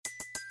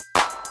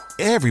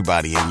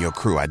Everybody in your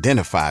crew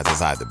identifies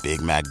as either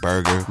Big Mac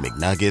Burger,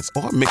 McNuggets,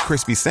 or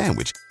McCrispy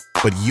Sandwich.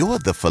 But you're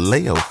the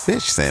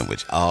Filet-O-Fish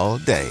Sandwich all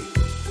day.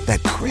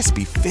 That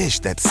crispy fish,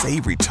 that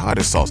savory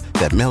tartar sauce,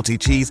 that melty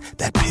cheese,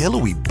 that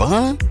pillowy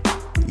bun.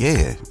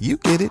 Yeah, you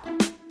get it.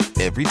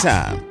 Every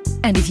time.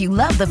 And if you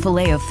love the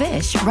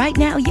Filet-O-Fish, right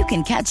now you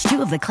can catch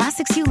two of the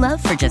classics you love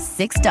for just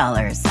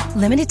 $6.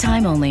 Limited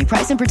time only.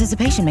 Price and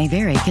participation may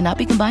vary. Cannot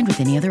be combined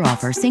with any other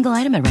offer. Single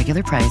item at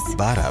regular price.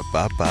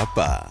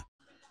 Ba-da-ba-ba-ba.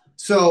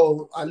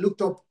 So I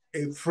looked up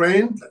a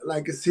friend,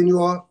 like a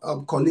senior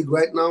colleague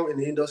right now in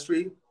the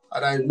industry,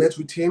 and I met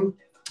with him,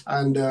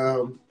 and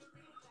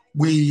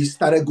we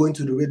started going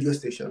to the radio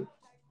station.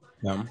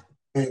 Yeah.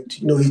 And,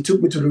 he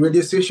took me to the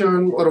radio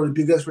station, one of the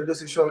biggest radio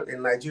stations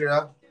in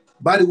Nigeria.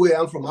 By the way,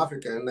 I'm from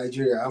Africa and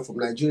Nigeria. I'm from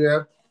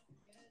Nigeria.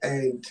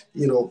 And,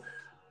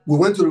 we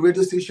went to the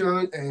radio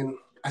station and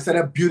I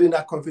started building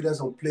that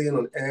confidence on playing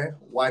on air,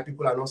 why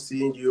people are not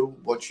seeing you,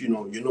 but you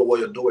know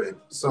what you're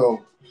doing.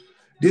 So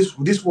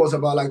this was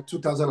about like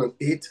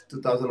 2008,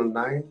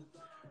 2009.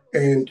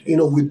 And,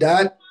 with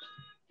that,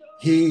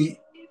 he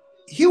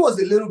was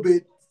a little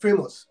bit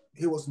famous.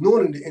 He was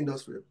known in the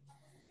industry.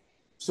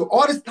 So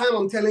all this time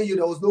I'm telling you,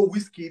 there was no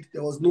Wizkid,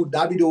 there was no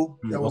Davido,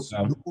 there was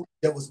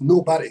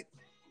nobody.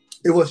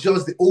 It was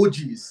just the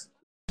OGs.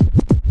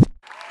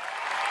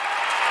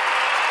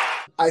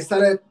 I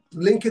started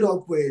linking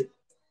up with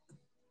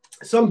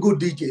some good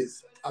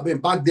DJs. I mean,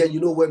 back then,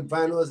 when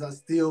vinyls are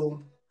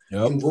still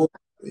involved.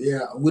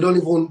 Yeah,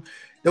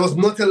 there was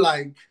nothing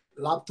like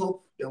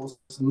laptop. There was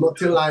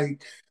nothing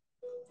like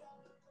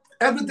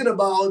everything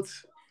about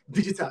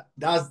digital.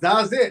 That's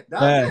it.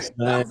 That's it.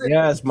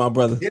 Yes, my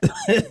brother.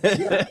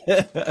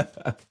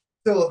 Yeah.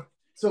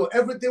 So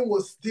everything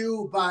was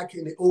still back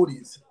in the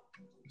oldies.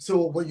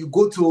 So when you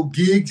go to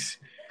gigs,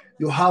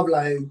 you have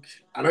like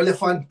an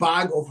elephant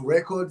bag of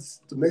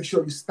records to make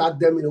sure you stack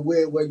them in a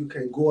way where you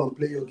can go and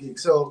play your gig.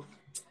 So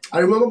I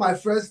remember my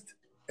first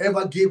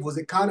ever gig was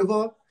a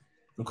carnival.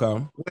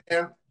 Okay.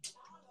 Where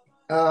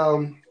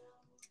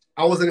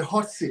I was in a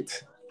hot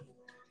seat.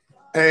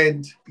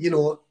 And,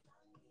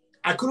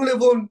 I couldn't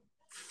even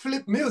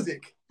flip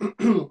music.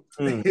 To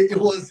me, it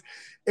was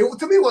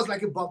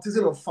like a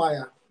baptism of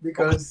fire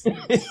because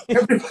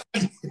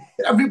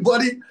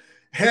everybody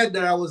heard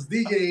that I was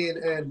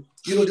DJing and,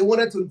 they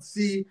wanted to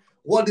see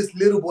what this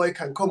little boy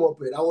can come up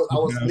with. I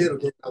was little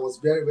then. I was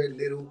very, very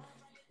little.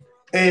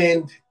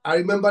 And I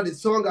remember the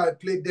song I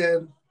played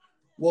then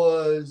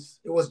was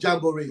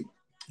Jamboree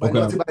by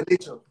Naughty by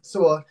Nature.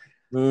 So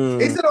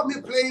instead of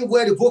me playing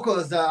where the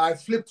vocals are, I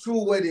flipped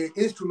through where the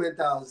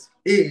instrumentals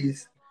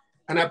is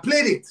and I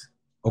played it.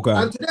 Okay.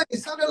 And today it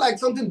sounded like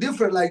something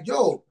different,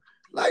 so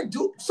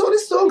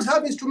these songs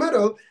have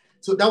instrumental.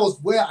 So that was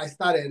where I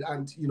started.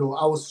 And,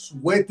 I was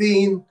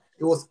sweating.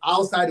 It was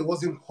outside. It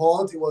wasn't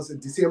hot. It was a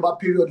December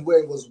period where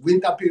it was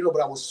winter period,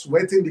 but I was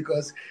sweating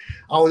because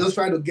I was just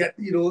trying to get,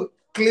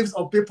 clips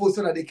of people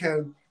so that they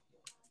can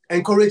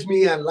encourage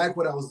me and like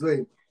what I was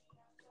doing.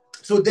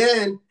 So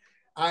then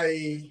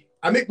I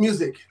make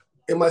music.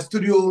 In my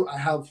studio,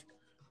 I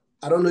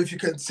don't know if you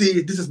can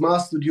see, this is my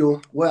studio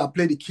where I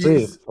play the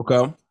keys.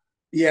 Okay.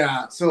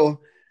 Yeah, so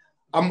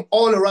I'm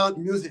all around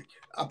music.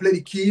 I play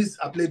the keys,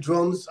 I play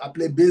drums, I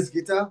play bass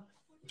guitar.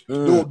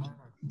 No,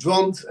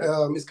 drums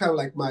is kind of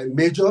like my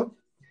major.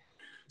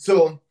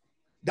 So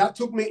that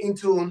took me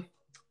into,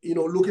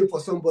 looking for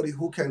somebody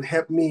who can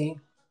help me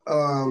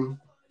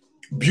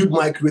build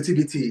my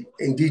creativity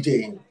in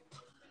DJing.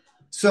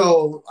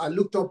 So I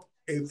looked up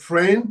a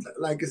friend,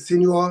 like a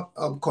senior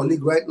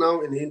colleague right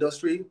now in the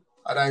industry,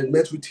 and I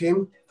met with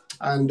him,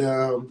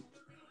 and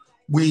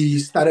we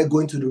started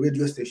going to the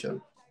radio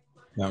station.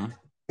 Yeah.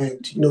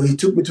 And, he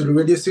took me to the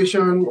radio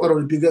station, one of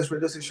the biggest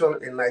radio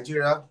stations in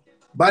Nigeria.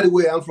 By the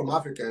way, I'm from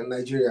Africa and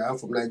Nigeria. I'm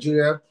from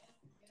Nigeria.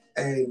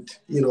 And,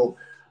 we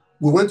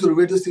went to the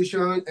radio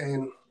station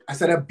and I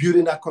started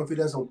building that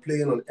confidence on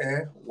playing on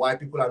air, why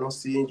people are not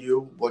seeing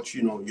you, but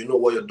you know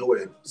what you're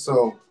doing.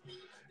 So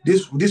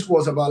this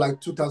was about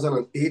like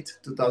 2008,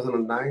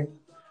 2009.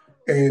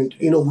 And,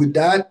 with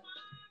that,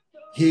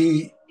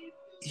 he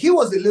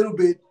was a little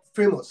bit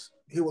famous.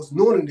 He was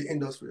known in the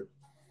industry.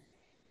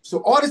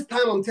 So all this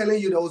time I'm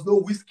telling you, there was no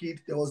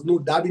Wizkid, there was no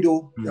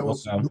Davido,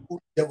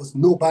 there was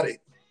nobody.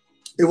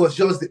 It was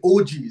just the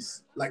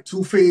OGs, like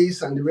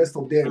Two-Face and the rest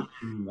of them.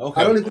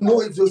 Okay. I don't even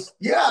know if just,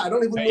 I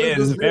don't even know if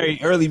just very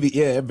early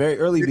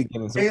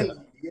beginnings.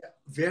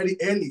 Very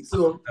early.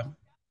 So,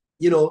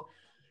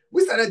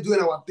 we started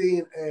doing our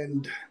thing,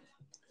 and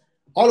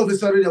all of a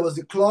sudden there was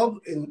a club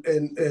in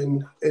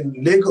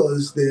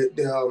Lagos. It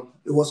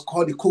was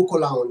called the Coco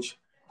Lounge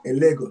in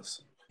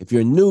Lagos. If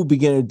you're a new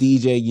beginner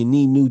DJ, you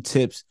need new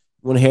tips.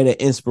 You want to hear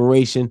that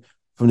inspiration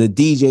from the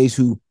DJs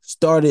who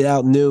started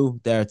out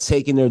new, that are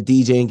taking their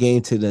DJing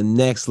game to the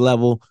next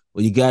level.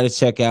 Well, you got to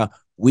check out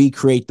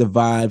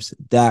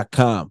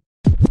WeCreateTheVibes.com.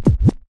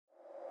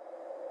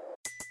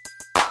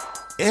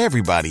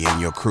 Everybody in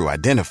your crew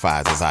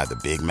identifies as either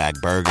Big Mac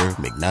Burger,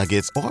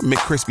 McNuggets, or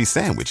McCrispy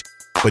Sandwich.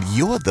 But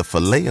you're the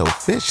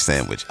Filet-O-Fish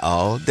Sandwich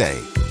all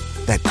day.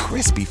 That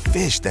crispy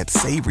fish, that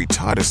savory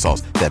tartar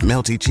sauce, that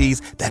melty cheese,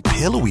 that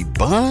pillowy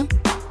bun.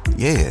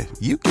 Yeah,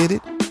 you get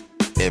it.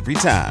 Every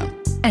time.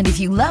 And if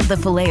you love the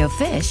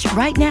Filet-O-Fish,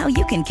 right now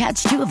you can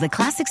catch two of the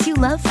classics you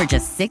love for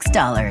just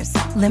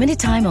 $6. Limited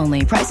time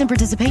only. Price and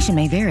participation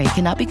may vary.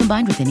 Cannot be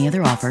combined with any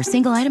other offer.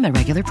 Single item at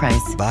regular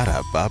price.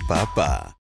 Ba-da-ba-ba-ba.